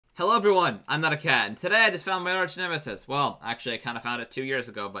Hello everyone, I'm not a cat, and today I just found my Arch Nemesis. Well, actually I kind of found it 2 years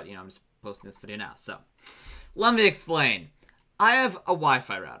ago, but I'm just posting this video now, so. Let me explain. I have a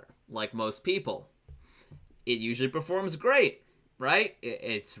Wi-Fi router, like most people. It usually performs great, right?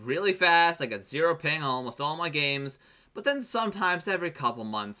 It's really fast, I get 0 ping on almost all my games, but then sometimes every couple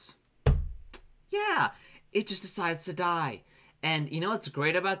months, yeah, it just decides to die. And you know what's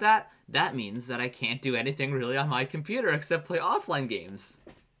great about that? That means that I can't do anything really on my computer except play offline games,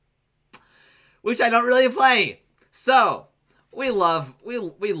 which I don't really play. So we love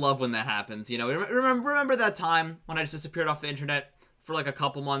when that happens. You know, remember that time when I just disappeared off the internet for like a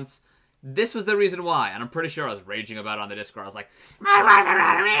couple months? This was the reason why, and I'm pretty sure I was raging about it on the Discord. I was like, my Wi-Fi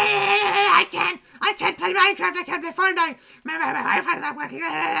router, I can't play Minecraft, I can't play Fortnite, my Wi-Fi's not working.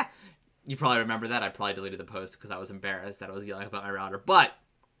 You probably remember that. I probably deleted the post because I was embarrassed that I was yelling about my router. But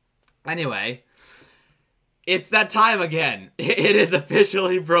anyway, it's that time again. It is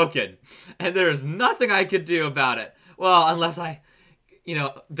officially broken, and there is nothing I could do about it. Well, unless I,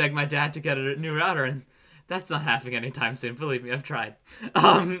 beg my dad to get a new router, and that's not happening anytime soon. Believe me, I've tried.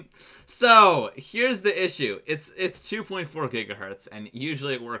 So here's the issue. It's 2.4 gigahertz, and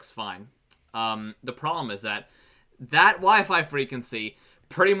usually it works fine. The problem is that Wi-Fi frequency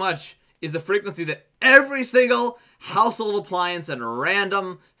pretty much is the frequency that every single household appliance and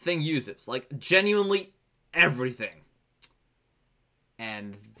random thing uses. Like, genuinely everything.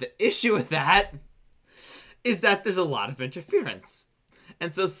 And the issue with that is that there's a lot of interference.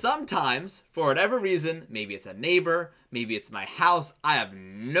 And so sometimes, for whatever reason, maybe it's a neighbor, maybe it's my house, I have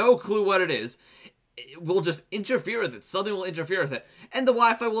no clue what it is, it will just interfere with it. Something will interfere with it, and the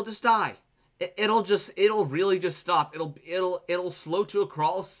Wi-Fi will just die. It'll really just stop. It'll slow to a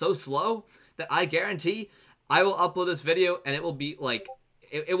crawl so slow that I guarantee I will upload this video and it will be like,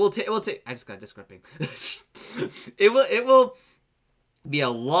 it will take, I just got Discord ping. It will be a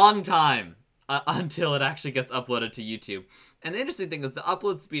long time until it actually gets uploaded to YouTube. And the interesting thing is the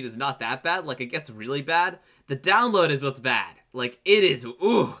upload speed is not that bad. Like, it gets really bad. The download is what's bad. Like, it is,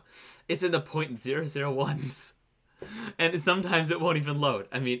 it's in the 0.001s. And sometimes it won't even load.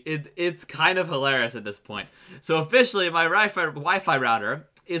 I mean, it's kind of hilarious at this point. So officially, my Wi-Fi router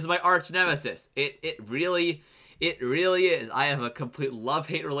is my Arch Nemesis. It really is. I have a complete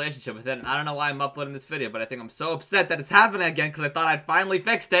love-hate relationship with it, and I don't know why I'm uploading this video, but I think I'm so upset that it's happening again because I thought I'd finally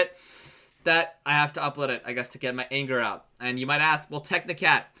fixed it that I have to upload it, I guess, to get my anger out. And you might ask, well,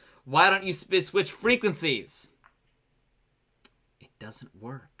 Technicat, why don't you switch frequencies? It doesn't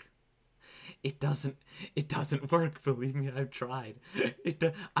work. It doesn't work. Believe me, I've tried.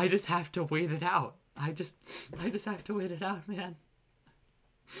 I just have to wait it out. I just have to wait it out, man.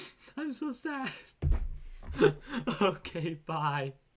 I'm so sad. Okay, bye.